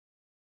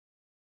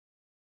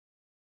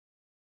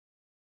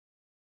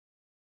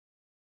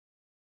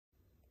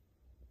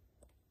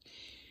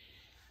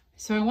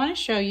So I want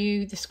to show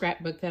you the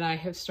scrapbook that I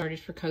have started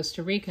for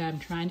Costa Rica. I'm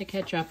trying to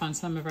catch up on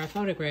some of our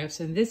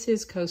photographs, and this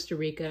is Costa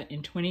Rica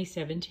in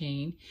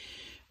 2017.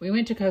 We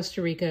went to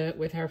Costa Rica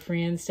with our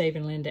friends Dave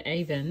and Linda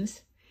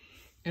Avens,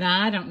 and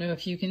I don't know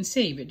if you can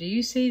see, but do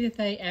you see that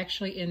they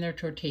actually in their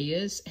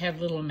tortillas have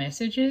little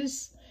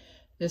messages?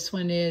 This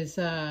one is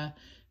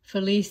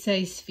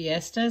Felices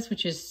Fiestas,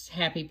 which is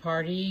happy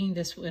partying.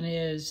 This one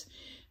is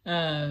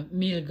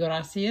Mil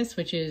Gracias,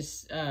 which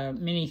is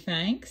many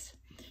thanks.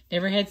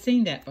 Never had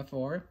seen that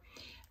before.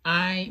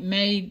 I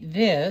made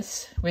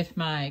this with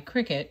my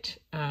Cricut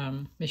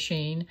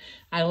machine.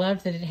 I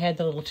loved that it had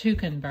the little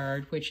toucan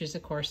bird, which is,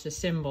 of course, the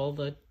symbol,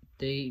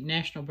 the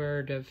national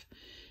bird of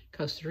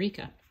Costa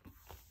Rica.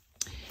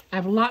 I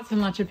have lots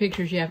and lots of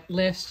pictures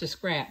left to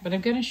scrap, but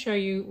I'm going to show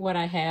you what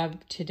I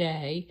have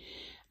today.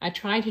 I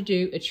tried to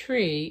do a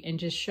tree and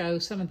just show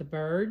some of the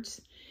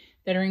birds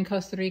that are in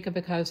Costa Rica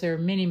because there are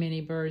many,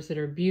 many birds that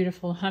are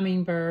beautiful,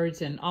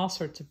 hummingbirds and all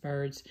sorts of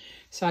birds.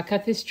 So I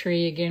cut this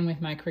tree again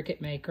with my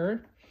Cricut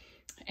maker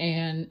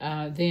and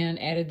then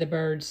added the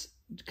birds,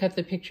 cut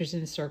the pictures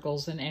in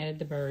circles and added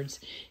the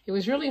birds. It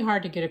was really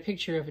hard to get a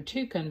picture of a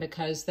toucan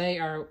because they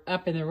are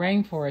up in the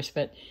rainforest,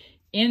 but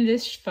in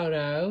this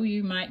photo,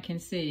 you can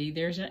see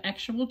there's an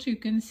actual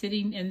toucan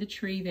sitting in the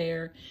tree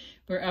there.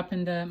 We're up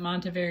in the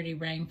Monteverde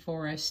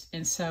rainforest,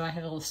 and so I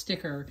had a little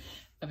sticker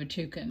of a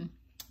toucan.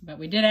 But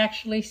we did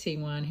actually see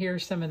one. Here are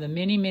some of the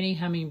many, many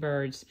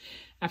hummingbirds.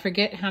 I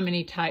forget how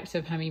many types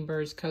of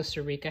hummingbirds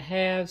Costa Rica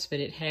has, but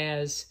it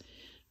has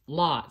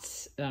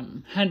lots,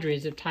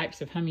 hundreds of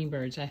types of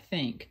hummingbirds, I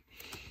think.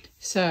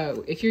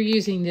 So if you're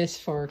using this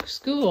for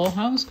school,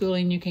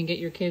 homeschooling, you can get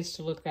your kids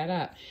to look that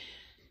up.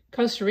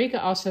 Costa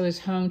Rica also is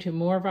home to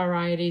more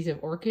varieties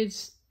of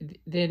orchids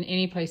than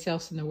any place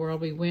else in the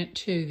world. We went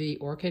to the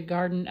orchid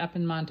garden up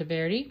in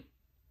Monteverde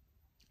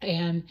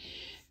and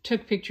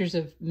took pictures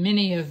of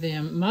many of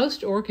them.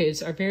 Most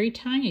orchids are very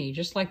tiny,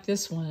 just like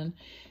this one.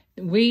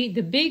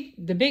 The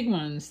big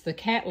ones, the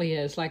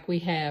cattleyas like we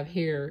have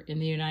here in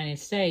the United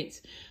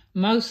States,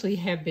 mostly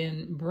have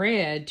been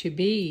bred to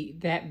be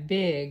that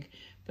big,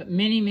 but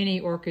many, many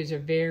orchids are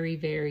very,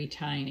 very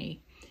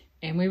tiny.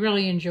 And we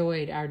really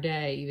enjoyed our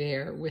day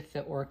there with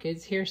the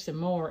orchids. Here's some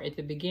more at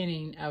the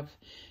beginning of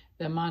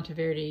the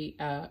Monteverde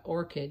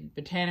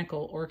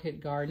botanical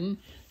orchid garden.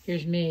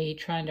 Here's me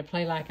trying to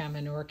play like I'm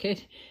an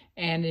orchid.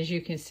 And as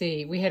you can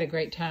see, we had a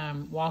great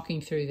time walking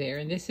through there.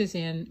 And this is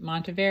in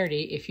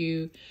Monteverde, if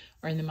you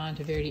are in the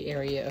Monteverde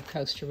area of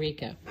Costa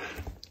Rica.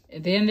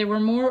 And then there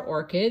were more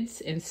orchids,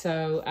 and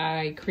so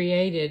I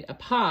created a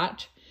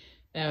pot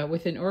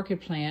with an orchid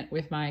plant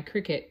with my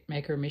Cricut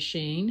maker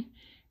machine,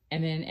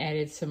 and then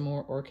added some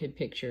more orchid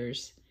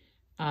pictures.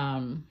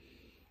 And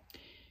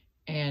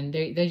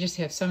they just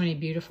have so many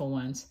beautiful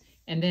ones.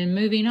 And then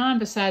moving on,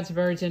 besides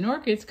birds and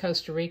orchids,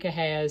 Costa Rica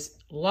has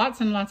lots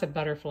and lots of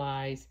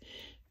butterflies,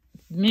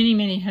 many,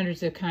 many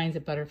hundreds of kinds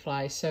of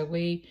butterflies. So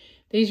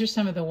these are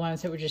some of the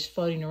ones that were just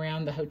floating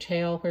around the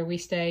hotel where we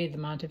stayed, the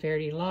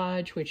Monteverde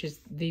Lodge, which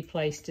is the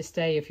place to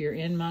stay if you're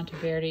in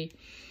Monteverde.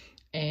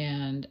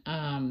 And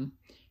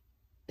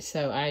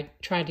so I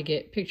tried to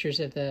get pictures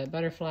of the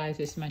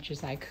butterflies as much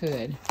as I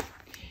could.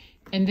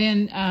 And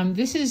then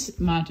this is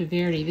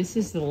Monteverde. This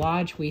is the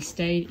lodge we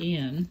stayed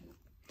in.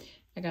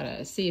 I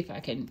gotta see if I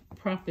can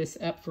prop this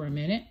up for a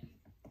minute.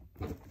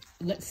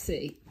 Let's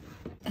see.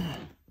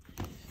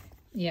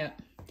 Yeah.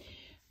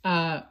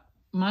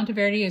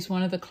 Monteverde is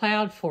one of the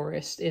cloud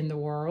forests in the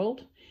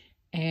world.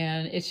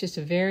 And it's just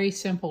a very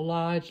simple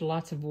lodge,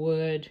 lots of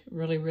wood,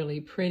 really,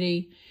 really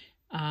pretty.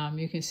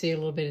 You can see a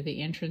little bit of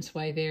the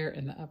entranceway there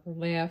in the upper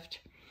left.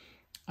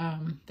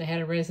 They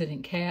had a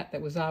resident cat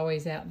that was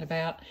always out and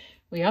about.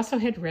 We also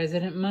had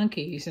resident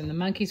monkeys, and the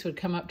monkeys would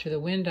come up to the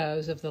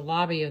windows of the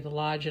lobby of the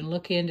lodge and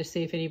look in to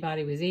see if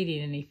anybody was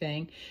eating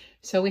anything.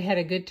 So we had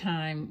a good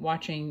time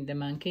watching the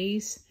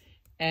monkeys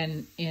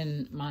and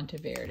in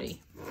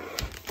Monteverde.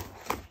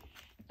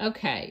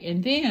 Okay,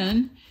 and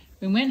then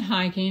we went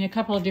hiking a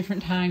couple of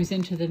different times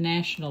into the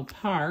national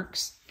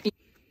parks.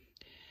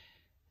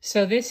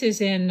 So this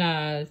is in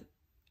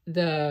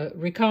the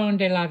Rincón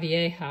de la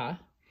Vieja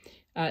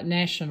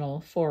National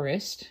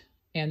Forest.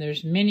 And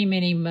there's many,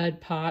 many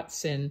mud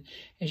pots. And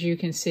as you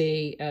can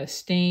see,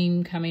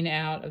 steam coming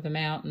out of the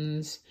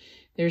mountains.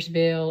 There's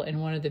Bill and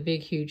one of the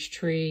big, huge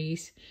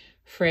trees.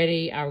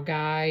 Freddie, our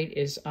guide,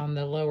 is on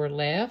the lower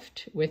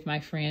left with my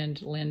friend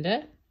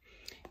Linda.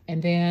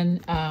 And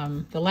then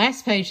the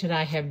last page that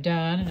I have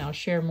done, and I'll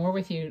share more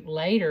with you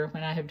later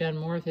when I have done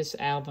more of this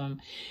album,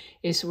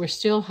 is we're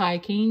still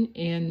hiking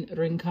in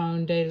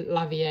Rincón de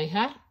la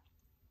Vieja.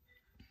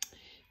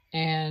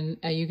 And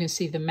you can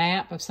see the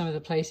map of some of the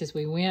places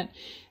we went.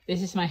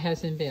 This is my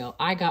husband, Bill.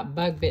 I got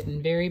bug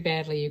bitten very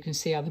badly. You can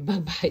see all the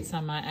bug bites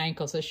on my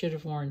ankles. I should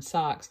have worn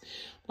socks.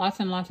 Lots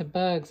and lots of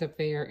bugs up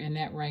there in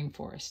that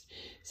rainforest.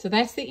 So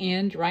that's the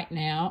end right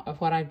now of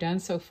what I've done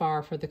so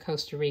far for the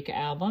Costa Rica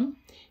album.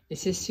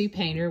 This is Sue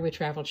Painter with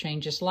Travel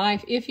Changes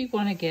Life. If you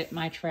want to get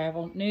my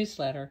travel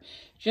newsletter,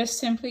 just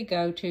simply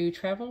go to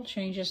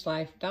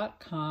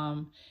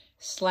travelchangeslife.com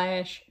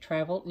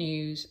facebook.com/travel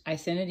news. I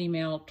send an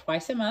email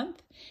twice a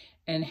month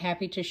and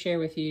happy to share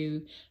with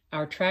you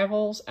our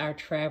travels, our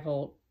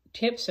travel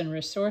tips and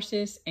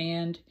resources,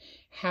 and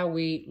how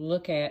we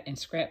look at and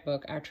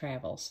scrapbook our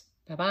travels.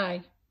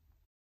 Bye-bye.